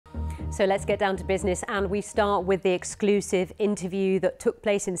So let's get down to business, and we start with the exclusive interview that took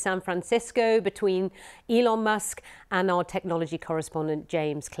place in San Francisco between Elon Musk and our technology correspondent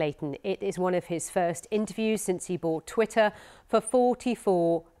James Clayton. It is one of his first interviews since he bought Twitter for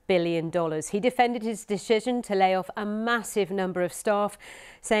 $44 billion. He defended his decision to lay off a massive number of staff,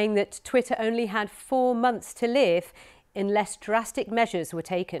 saying that Twitter only had 4 months to live unless drastic measures were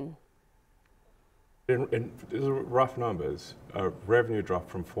taken. In rough numbers, revenue dropped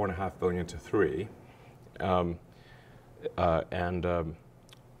from $4.5 billion to $3 billion, and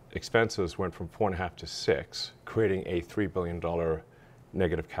expenses went from $4.5 billion to $6 billion, creating a $3 billion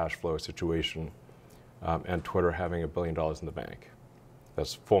negative cash flow situation, and Twitter having $1 billion in the bank.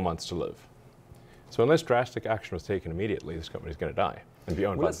 That's 4 months to live. So unless drastic action was taken immediately, this company is going to die and be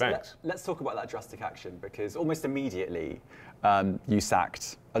owned by the banks. Let's talk about that drastic action, because almost immediately you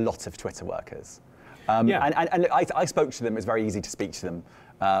sacked a lot of Twitter workers. And I spoke to them. It was very easy to speak to them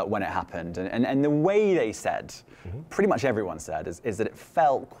when it happened. And the way they said, pretty much everyone said, is that it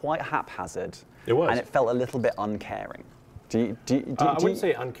felt quite haphazard. It was. And it felt a little bit uncaring. I wouldn't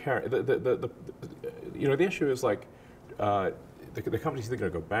say uncaring. The issue is like the company's either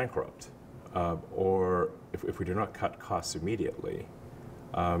going to go bankrupt, or if we do not cut costs immediately,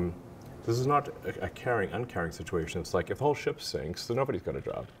 this is not a caring, uncaring situation. It's like if the whole ship sinks, then nobody's got a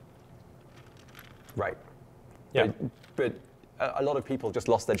job. Right. Yeah. But a lot of people just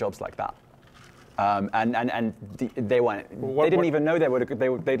lost their jobs like that, and they weren't. They didn't even know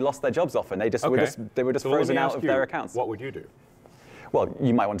they'd lost their jobs off, and they were just frozen out of their accounts. What would you do? Well,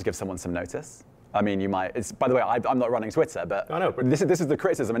 you might want to give someone some notice. I mean, you might. By the way, I'm not running Twitter, but, I know, but this is the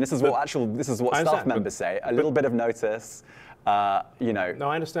criticism, and this is what staff members say. A little bit of notice, you know. No,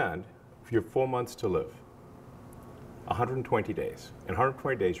 I understand. If you have 4 months to live, 120 days. In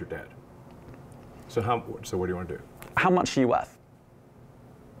 120 days, you're dead. So what do you want to do? How much are you worth?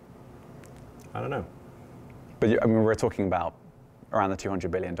 I don't know. But I mean, we're talking about around the $200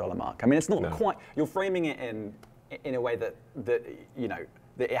 billion mark. I mean, it's not quite. You're framing it in a way that you know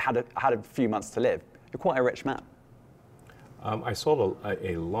that it had a few months to live. You're quite a rich man. I sold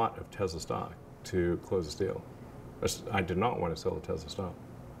a lot of Tesla stock to close this deal. I did not want to sell the Tesla stock.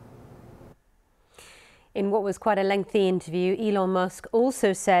 In what was quite a lengthy interview, Elon Musk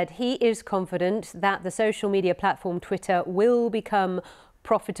also said he is confident that the social media platform Twitter will become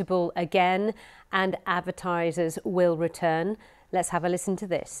profitable again and advertisers will return. Let's have a listen to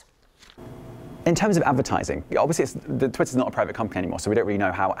this. In terms of advertising, obviously Twitter's not a private company anymore, so we don't really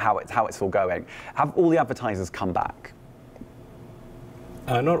know how it's all going. Have all the advertisers come back?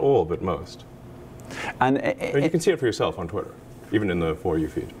 Not all, but most. And you can see it for yourself on Twitter, even in the For You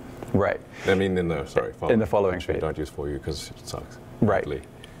feed. Right. I mean, in the following feed. Don't use For You because it sucks. Right.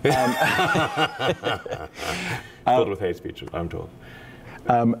 Filled with hate speech, I'm told.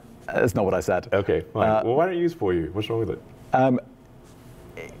 That's not what I said. Okay, fine. Well, why don't you use For You? What's wrong with it?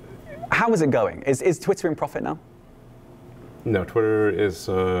 How is it going? Is Twitter in profit now? No, Twitter is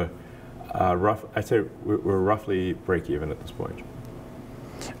rough. I'd say we're roughly break even at this point.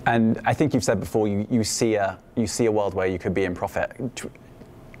 And I think you've said before you see a world where you could be in profit.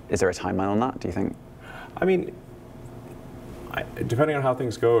 Is there a timeline on that, do you think? I mean, depending on how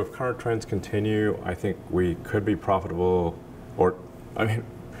things go, if current trends continue, I think we could be profitable, or, I mean,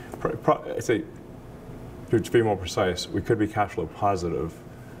 I'd say, to be more precise, we could be cash flow positive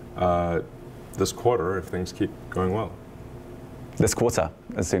this quarter if things keep going well. This quarter,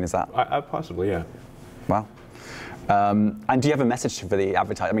 as soon as that? Possibly, yeah. Wow. And do you have a message for the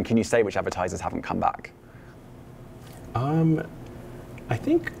advertisers? I mean, can you say which advertisers haven't come back?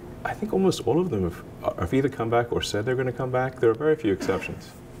 I think almost all of them have either come back or said they're going to come back. There are very few exceptions.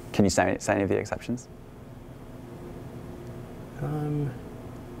 Can you say any of the exceptions?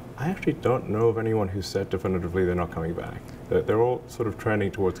 I actually don't know of anyone who said definitively they're not coming back. They're all sort of trending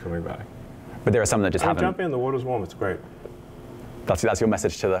towards coming back. But there are some that just haven't. Jumping in, the water's warm. It's great. That's your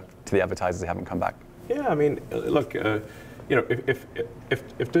message to the advertisers who haven't come back. Yeah, I mean, look, you know,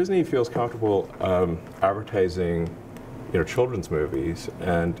 if Disney feels comfortable advertising, you know, children's movies,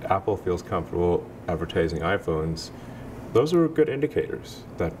 and Apple feels comfortable advertising iPhones, those are good indicators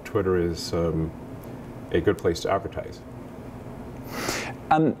that Twitter is a good place to advertise.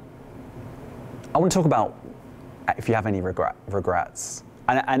 I want to talk about if you have any regrets.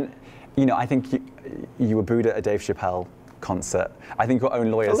 And you know, I think you were booed at a Dave Chappelle concert. I think your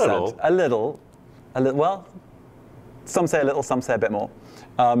own lawyer said a little. Well, some say a little, some say a bit more.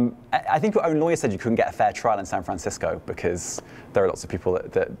 I think your own lawyer said you couldn't get a fair trial in San Francisco because there are lots of people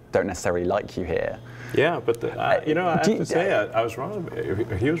that don't necessarily like you here. Yeah, but you know, I have to say I was wrong.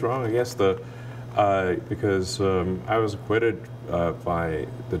 He was wrong. I guess because I was acquitted by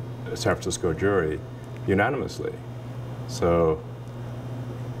the San Francisco jury unanimously. So,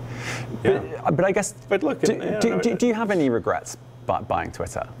 yeah. But I guess. But look, do you have any regrets buying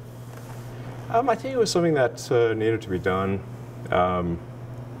Twitter? I think it was something that needed to be done. I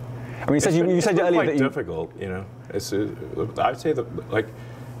mean, you said earlier quite that difficult. You know, I'd say that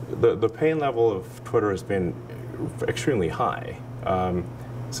the pain level of Twitter has been extremely high.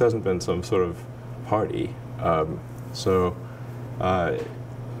 This hasn't been some sort of party, so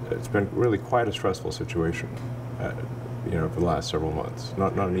it's been really quite a stressful situation. You know, for the last several months,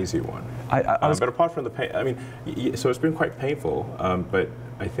 not an easy one. But apart from the pain, I mean, so it's been quite painful. But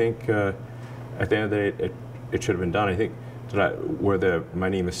I think at the end of the day, it should have been done. I think were there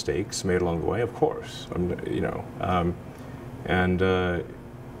many mistakes made along the way? Of course, you know,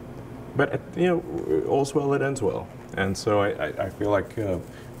 but you know, all's well that ends well, and so I feel like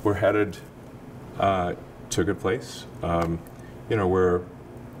we're headed to a good place. You know, we're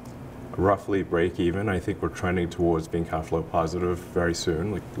roughly break even. I think we're trending towards being cash flow positive very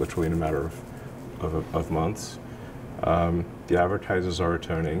soon, like literally in a matter of months. The advertisers are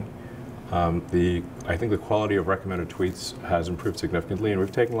returning. I think the quality of recommended tweets has improved significantly, and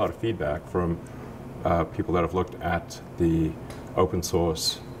we've taken a lot of feedback from people that have looked at the open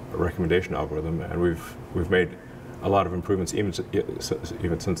source recommendation algorithm, and we've made a lot of improvements even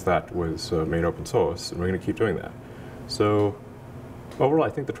since that was made open source, and we're going to keep doing that. So overall, I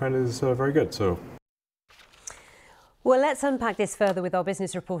think the trend is very good. So. Well, let's unpack this further with our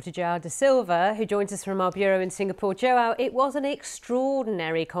business reporter, Joao Da Silva, who joins us from our bureau in Singapore. Joao, it was an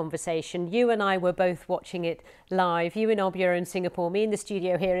extraordinary conversation. You and I were both watching it live, you in our bureau in Singapore, me in the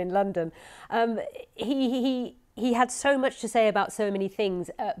studio here in London. He had so much to say about so many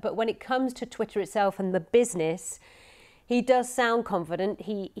things, but when it comes to Twitter itself and the business, he does sound confident.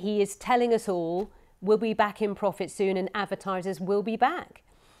 He is telling us all we'll be back in profit soon and advertisers will be back.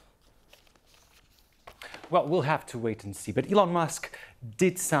 Well, we'll have to wait and see. But Elon Musk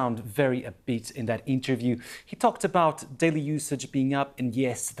did sound very upbeat in that interview. He talked about daily usage being up and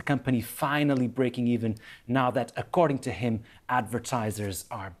yes, the company finally breaking even now that, according to him, advertisers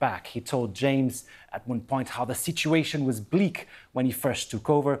are back. He told James at one point how the situation was bleak when he first took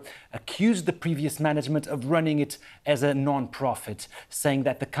over, accused the previous management of running it as a non-profit, saying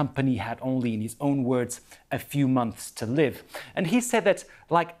that the company had only, in his own words, a few months to live. And he said that,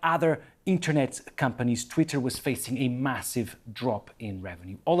 like other internet companies, Twitter was facing a massive drop in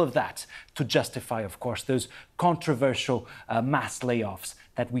revenue. All of that to justify, of course, those controversial mass layoffs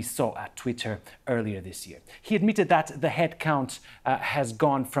that we saw at Twitter earlier this year. He admitted that the headcount has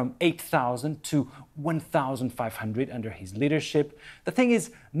gone from 8,000 to 1,500 under his leadership. The thing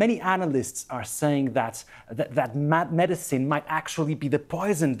is, many analysts are saying that medicine might actually be the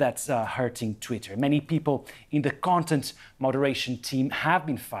poison that's hurting Twitter. Many people in the content moderation team have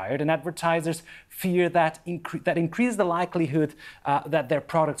been fired, and advertisers fear that increases the likelihood that their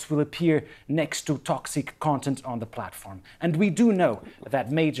products will appear next to toxic content on the platform. And we do know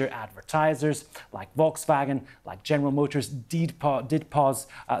that major advertisers like Volkswagen, like General Motors did pause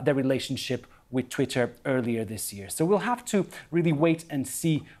their relationship with Twitter earlier this year. So we'll have to really wait and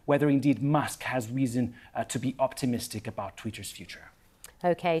see whether indeed Musk has reason to be optimistic about Twitter's future.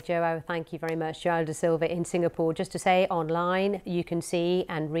 Okay, Joao, thank you very much. Joao Da Silva in Singapore. Just to say, online you can see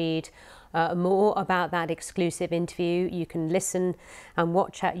and read more about that exclusive interview. You can listen and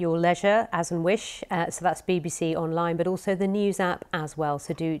watch at your leisure as and wish. So that's BBC Online, but also the news app as well.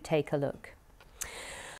 So do take a look.